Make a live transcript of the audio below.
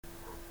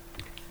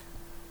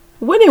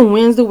Winning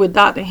Wednesday with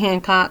Dr.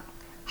 Hancock.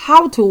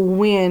 How to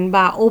win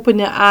by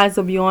opening the eyes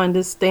of your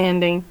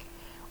understanding.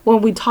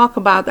 When we talk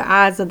about the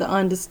eyes of the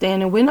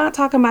understanding, we're not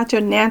talking about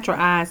your natural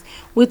eyes.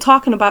 We're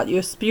talking about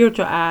your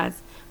spiritual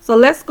eyes. So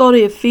let's go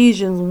to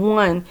Ephesians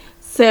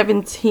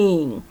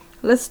 1:17.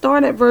 Let's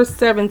start at verse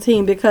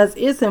 17 because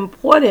it's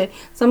important.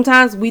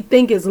 Sometimes we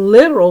think it's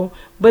literal,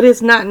 but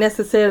it's not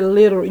necessarily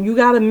literal. You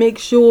got to make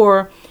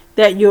sure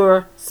that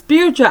your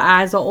spiritual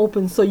eyes are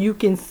open so you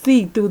can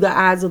see through the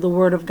eyes of the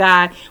Word of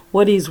God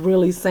what He's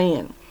really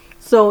saying.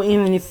 So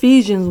in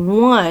Ephesians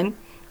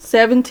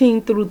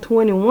 1:17 through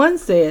 21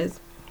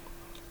 says,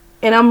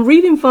 and I'm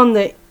reading from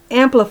the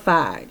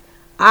Amplified,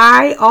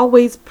 I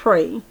always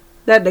pray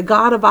that the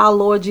God of our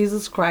Lord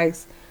Jesus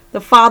Christ,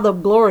 the Father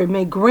of glory,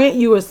 may grant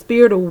you a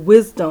spirit of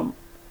wisdom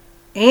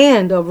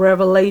and of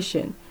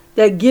revelation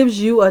that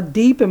gives you a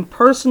deep and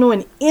personal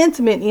and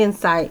intimate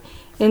insight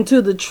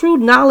into the true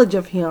knowledge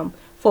of Him,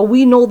 for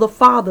we know the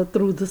Father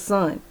through the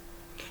Son.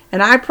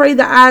 And I pray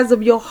the eyes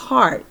of your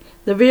heart,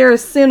 the very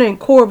center and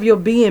core of your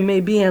being,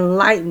 may be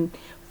enlightened,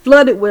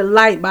 flooded with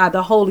light by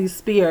the Holy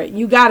Spirit.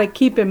 You got to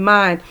keep in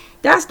mind,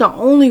 that's the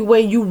only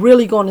way you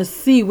really going to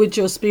see with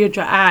your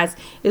spiritual eyes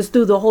is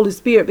through the Holy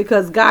Spirit,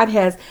 because God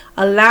has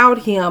allowed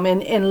Him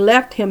and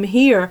left Him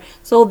here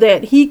so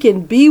that He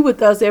can be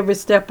with us every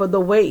step of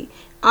the way.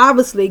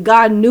 Obviously,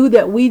 God knew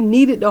that we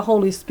needed the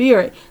Holy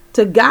Spirit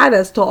to guide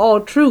us to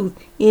all truth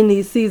in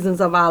these seasons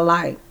of our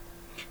life.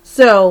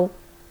 So,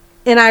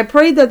 and I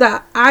pray that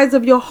the eyes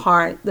of your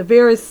heart, the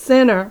very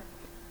center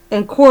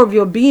and core of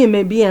your being,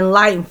 may be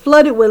enlightened,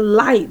 flooded with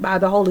light by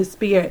the Holy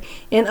Spirit.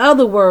 In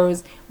other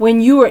words, when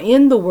you are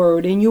in the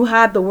Word and you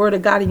have the Word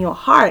of God in your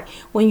heart,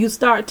 when you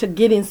start to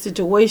get in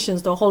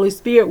situations, the Holy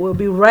Spirit will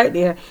be right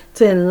there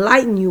to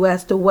enlighten you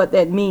as to what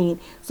that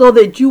means, so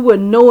that you will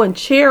know and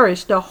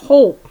cherish the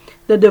hope,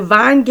 the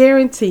divine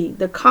guarantee,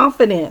 the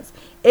confidence,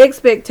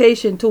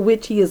 expectation to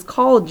which He has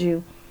called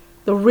you,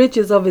 the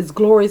riches of His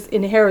glorious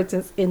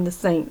inheritance in the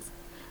saints,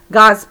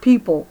 God's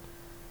people.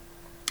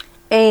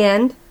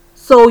 And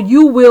so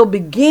you will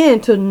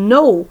begin to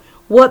know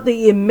what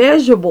the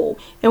immeasurable,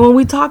 and when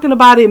we're talking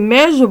about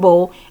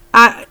immeasurable,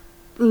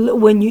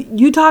 when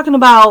you talking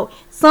about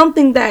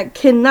something that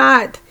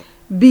cannot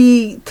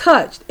be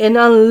touched, and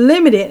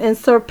unlimited and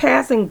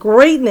surpassing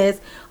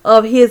greatness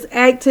of His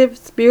active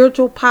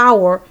spiritual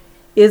power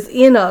is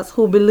in us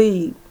who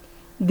believe.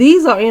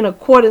 These are in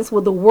accordance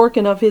with the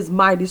working of His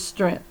mighty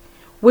strength,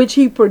 which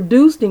He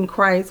produced in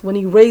Christ when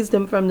He raised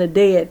Him from the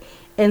dead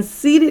and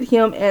seated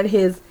Him at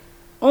His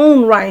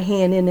own right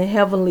hand in the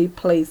heavenly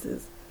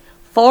places,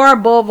 far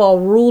above all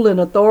rule and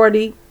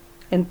authority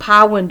and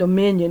power and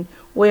dominion,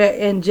 where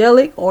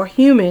angelic or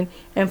human,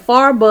 and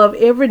far above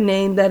every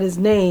name that is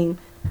named,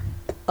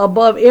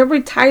 above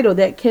every title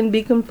that can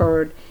be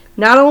conferred,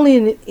 not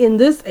only in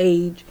this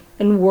age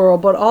and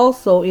world, but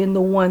also in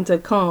the one to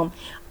come.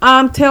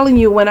 I'm telling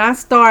you, when I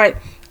start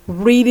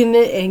reading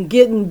it and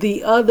getting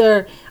the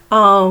other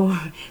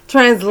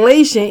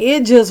translation,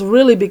 it just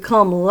really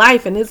become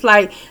life, and it's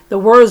like the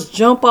words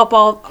jump up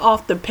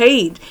off the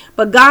page.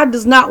 But God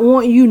does not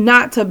want you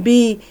not to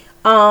be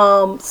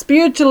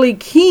spiritually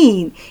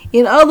keen.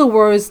 In other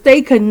words,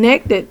 stay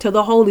connected to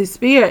the Holy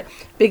Spirit,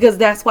 because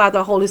that's why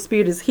the Holy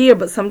Spirit is here.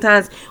 But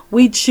sometimes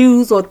we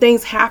choose, or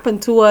things happen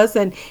to us,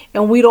 and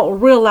we don't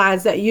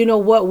realize that, you know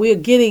what, we're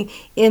getting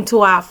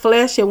into our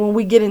flesh. And when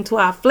we get into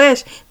our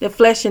flesh, the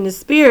flesh and the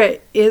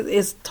spirit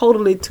is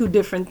totally two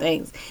different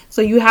things.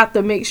 So you have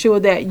to make sure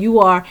that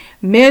you are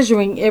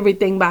measuring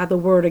everything by the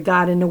Word of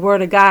God. And the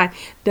Word of God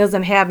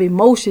doesn't have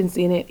emotions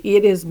in it.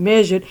 It is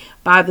measured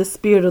by the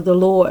Spirit of the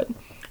Lord.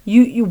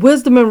 You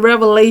wisdom and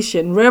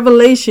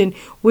revelation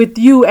with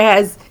you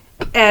as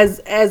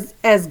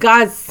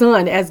God's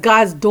son, as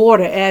God's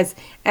daughter, as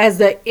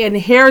the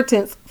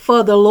inheritance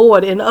for the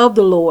Lord and of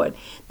the Lord,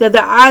 that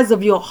the eyes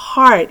of your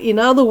heart, in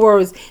other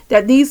words,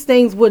 that these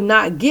things would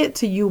not get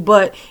to you,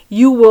 but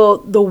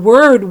the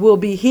Word will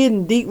be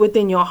hidden deep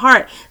within your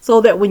heart, so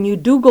that when you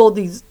do go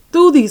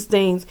through these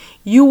things,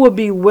 you will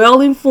be well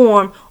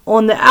informed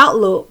on the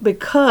outlook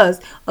because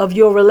of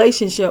your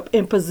relationship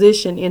and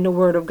position in the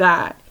Word of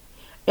God.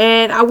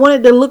 And I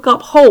wanted to look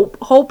up hope.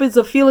 Hope is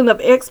a feeling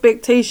of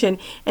expectation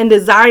and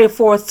desire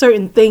for a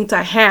certain thing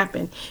to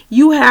happen.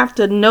 You have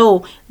to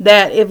know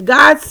that if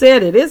God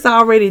said it, it's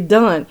already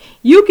done.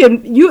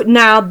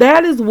 Now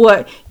that is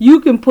what you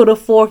can put a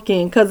fork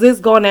in, because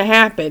it's going to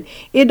happen.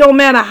 It don't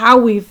matter how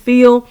we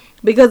feel,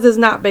 because it's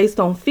not based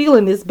on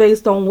feeling. It's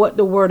based on what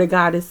the Word of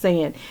God is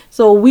saying.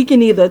 So we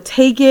can either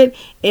take it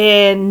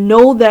and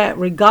know that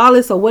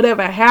regardless of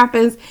whatever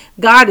happens,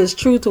 God is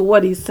true to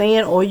what He's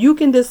saying, or you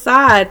can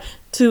decide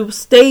to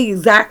stay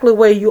exactly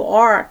where you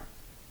are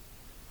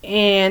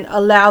and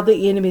allow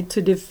the enemy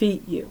to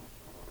defeat you.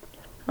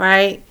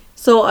 Right?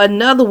 So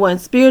another one,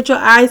 spiritual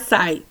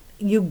eyesight.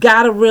 You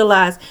got to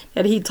realize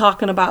that He's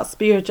talking about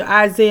spiritual.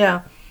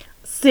 Isaiah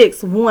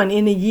 6:1,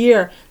 in the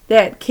year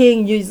that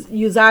King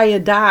Uzziah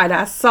died,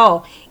 I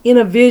saw in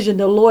a vision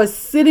the Lord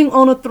sitting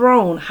on a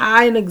throne,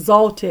 high and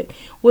exalted,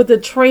 with the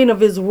train of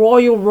His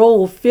royal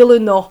robe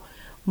filling the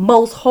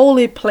most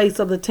holy place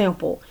of the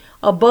temple.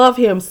 Above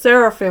him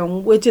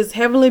seraphim, which is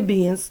heavenly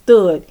beings,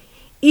 stood.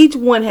 Each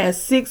one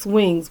has 6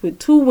 wings. With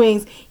 2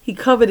 wings he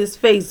covered his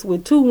face,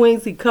 with 2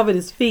 wings he covered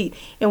his feet,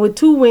 and with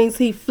 2 wings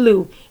he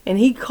flew. And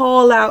he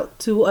called out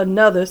to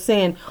another,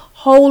 saying,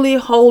 Holy,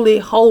 holy,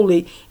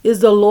 holy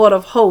is the Lord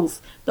of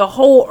hosts. The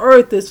whole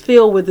earth is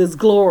filled with his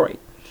glory.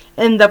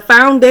 And the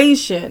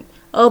foundation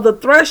of the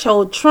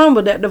threshold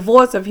trembled at the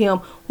voice of him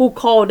who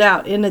called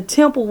out, and the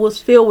temple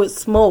was filled with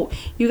smoke.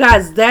 You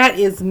guys, that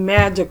is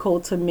magical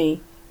to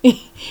me.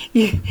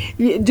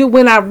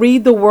 When I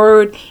read the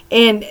word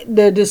and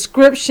the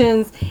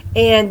descriptions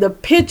and the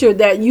picture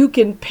that you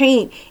can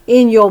paint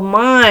in your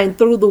mind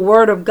through the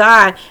word of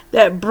God,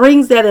 that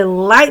brings that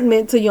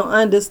enlightenment to your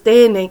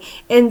understanding,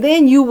 and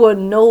then you will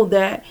know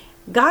that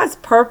God's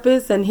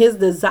purpose and his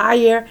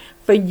desire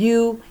for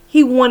you,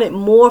 he wanted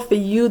more for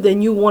you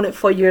than you wanted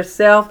for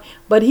yourself,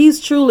 but he's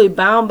truly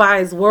bound by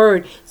his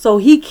word, so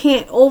he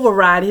can't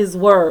override his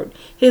word.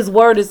 His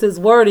word is his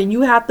word, and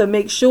you have to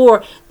make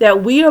sure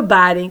that we are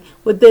abiding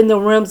within the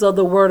realms of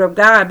the word of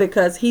God,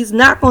 because he's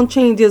not going to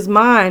change his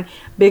mind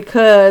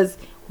because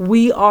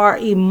we are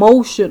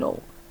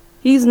emotional.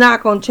 He's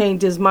not going to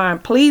change his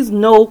mind. Please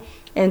know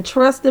and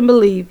trust and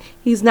believe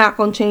he's not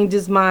going to change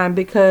his mind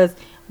because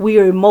we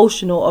are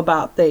emotional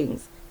about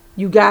things.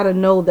 You got to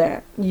know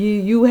that.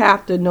 You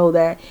have to know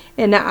that.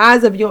 And the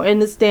eyes of your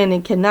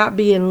understanding cannot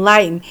be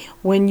enlightened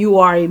when you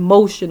are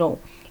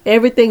emotional.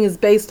 Everything is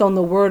based on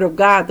the word of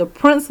God, the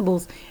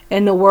principles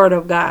and the word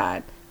of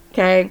God.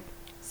 Okay.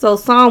 So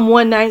Psalm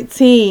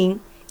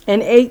 119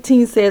 and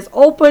 18 says,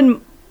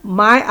 Open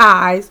my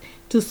eyes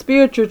to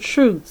spiritual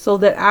truth so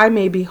that I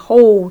may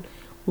behold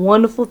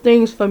wonderful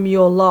things from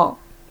your law.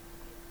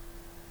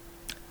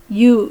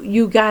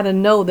 You got to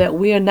know that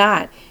we're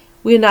not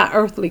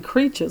earthly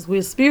creatures.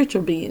 We're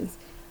spiritual beings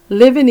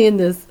living in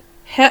this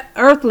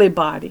earthly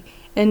body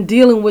and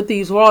dealing with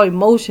these raw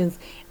emotions.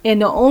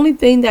 And the only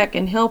thing that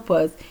can help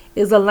us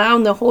is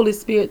allowing the Holy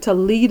Spirit to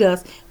lead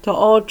us to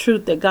all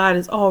truth that God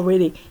has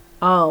already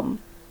planned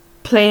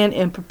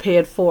and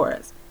prepared for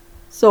us.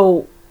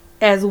 So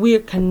as we're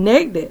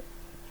connected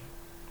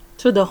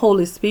to the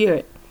Holy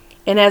Spirit,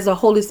 and as the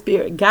Holy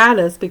Spirit guide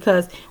us,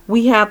 because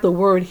we have the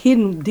word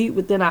hidden deep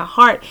within our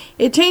heart,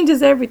 it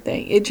changes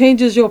everything. It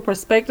changes your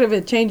perspective.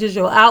 It changes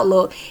your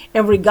outlook.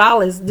 And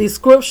regardless, the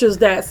scriptures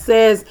that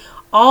says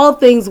all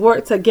things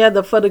work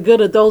together for the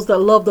good of those that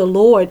love the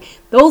Lord,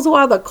 those who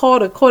are the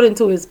called according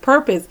to his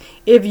purpose.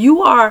 If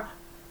you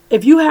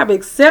have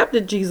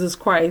accepted Jesus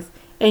Christ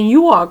and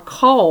you are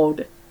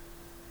called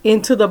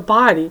into the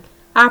body,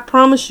 I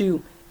promise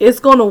you, it's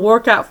going to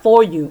work out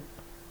for you.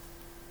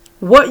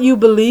 What you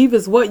believe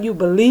is what you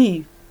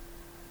believe.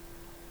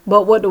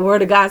 But what the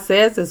word of God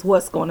says is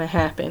what's going to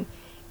happen.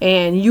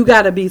 And you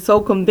got to be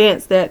so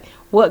convinced that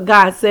what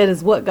God said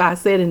is what God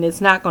said, and it's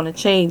not going to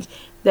change,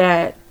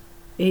 that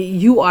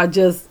you are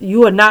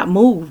not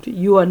moved.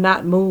 You are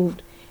not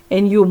moved,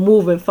 and you're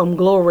moving from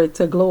glory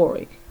to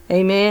glory.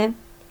 Amen.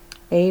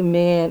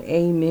 Amen.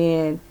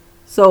 Amen.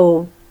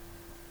 So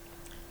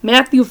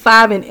Matthew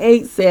 5 and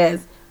 8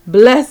 says,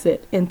 Blessed,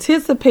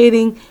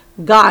 anticipating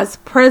God's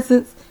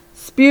presence,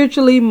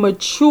 spiritually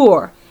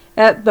mature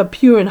at the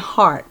pure in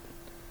heart,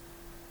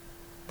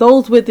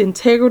 those with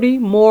integrity,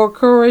 moral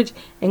courage,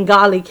 and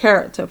godly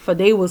character, for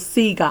they will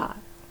see God.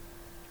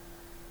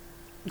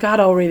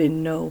 God already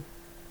know.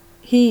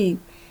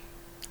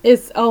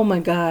 Oh my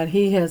God,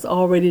 he has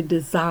already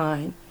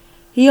designed.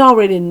 He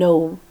already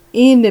know.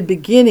 In the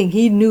beginning,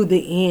 he knew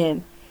the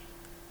end.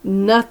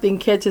 Nothing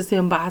catches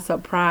him by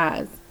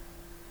surprise.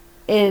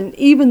 And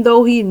even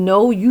though he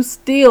know, you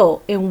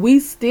still, and we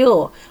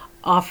still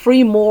are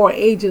free moral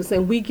agents,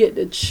 and we get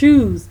to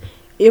choose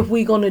if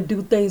we're going to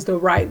do things the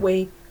right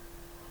way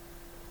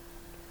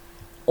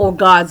or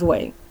God's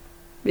way,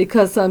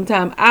 because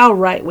sometimes our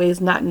right way is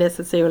not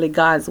necessarily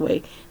God's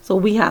way. So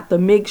we have to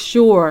make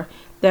sure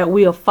that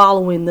we are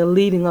following the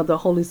leading of the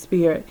Holy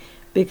Spirit,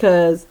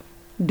 because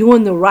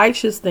doing the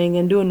righteous thing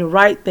and doing the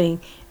right thing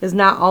is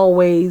not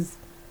always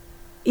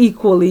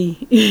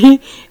equally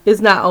it's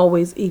not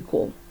always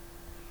equal.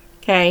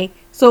 Okay,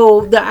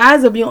 so the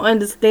eyes of your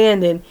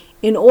understanding,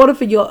 in order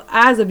for your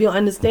eyes of your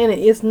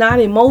understanding, it's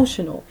not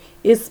emotional,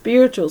 it's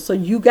spiritual. So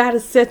you got to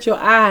set your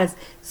eyes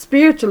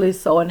spiritually.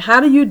 So, and how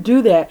do you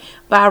do that?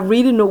 By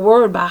reading the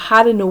word, by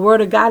hiding the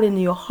word of God in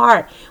your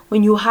heart.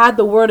 When you hide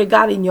the word of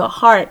God in your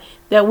heart,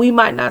 that we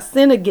might not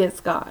sin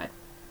against God,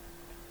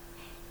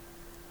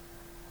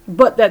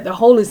 but that the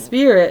Holy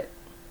Spirit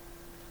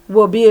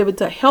will be able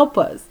to help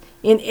us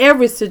in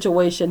every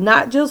situation,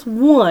 not just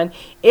one,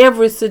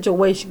 every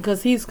situation,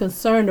 because he's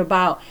concerned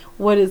about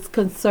what is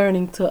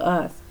concerning to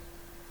us.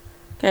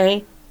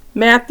 Okay,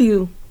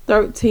 Matthew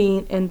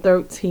 13 and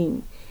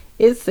 13.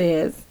 It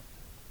says,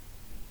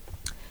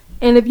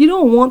 and if you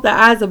don't want the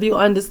eyes of your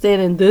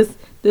understanding, this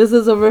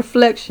is a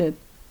reflection.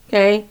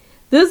 Okay,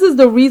 this is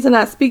the reason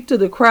I speak to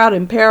the crowd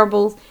in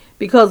parables,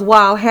 because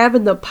while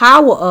having the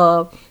power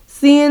of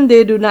seeing,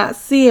 they do not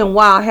see, and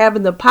while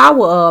having the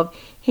power of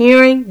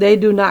hearing, they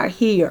do not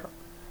hear.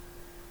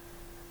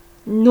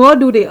 nor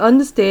do they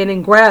understand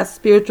and grasp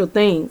spiritual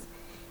things.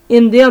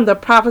 In them, the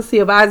prophecy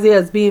of Isaiah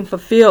is being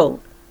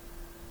fulfilled,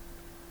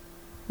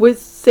 which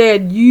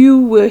said, you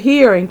will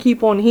hear and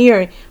keep on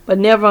hearing, but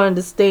never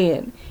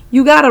understand.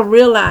 You got to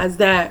realize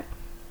that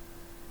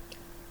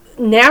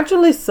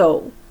naturally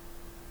so,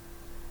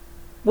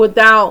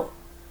 without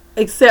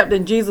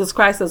accepting Jesus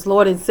Christ as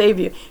Lord and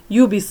Savior,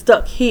 you'll be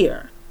stuck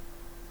here.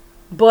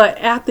 But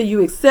after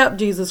you accept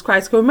Jesus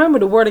Christ, remember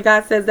the Word of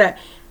God says that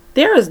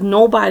there is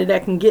nobody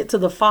that can get to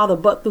the Father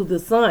but through the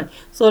Son.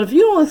 So if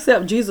you don't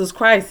accept Jesus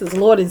Christ as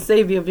Lord and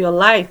Savior of your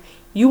life,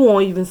 you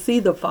won't even see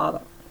the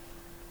Father.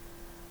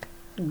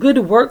 Good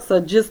works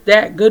are just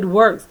that, good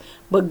works.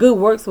 But good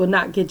works will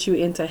not get you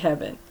into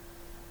heaven.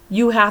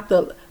 You have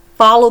to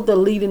follow the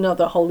leading of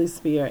the Holy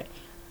Spirit.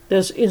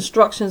 The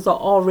instructions are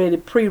already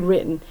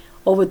pre-written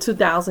over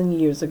 2,000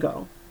 years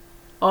ago.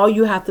 All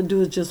you have to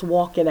do is just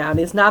walk it out.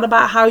 It's not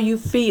about how you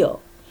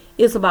feel.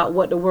 It's about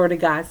what the Word of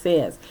God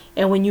says.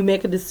 And when you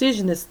make a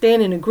decision to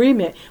stand in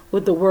agreement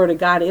with the Word of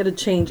God, it'll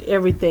change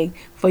everything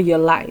for your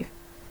life.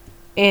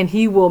 And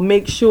He will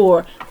make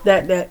sure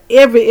that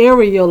every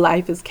area of your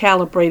life is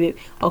calibrated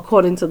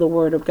according to the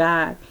Word of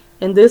God.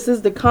 And this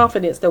is the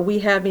confidence that we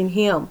have in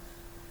Him,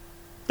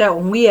 that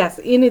when we ask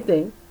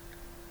anything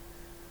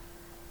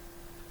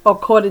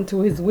according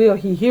to His will,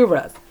 He hears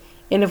us.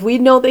 And if we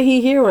know that He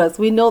hears us,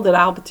 we know that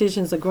our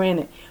petitions are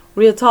granted.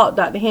 Real Talk,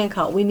 Dr.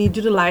 Hancock. We need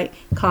you to like,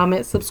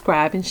 comment,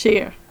 subscribe, and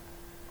share.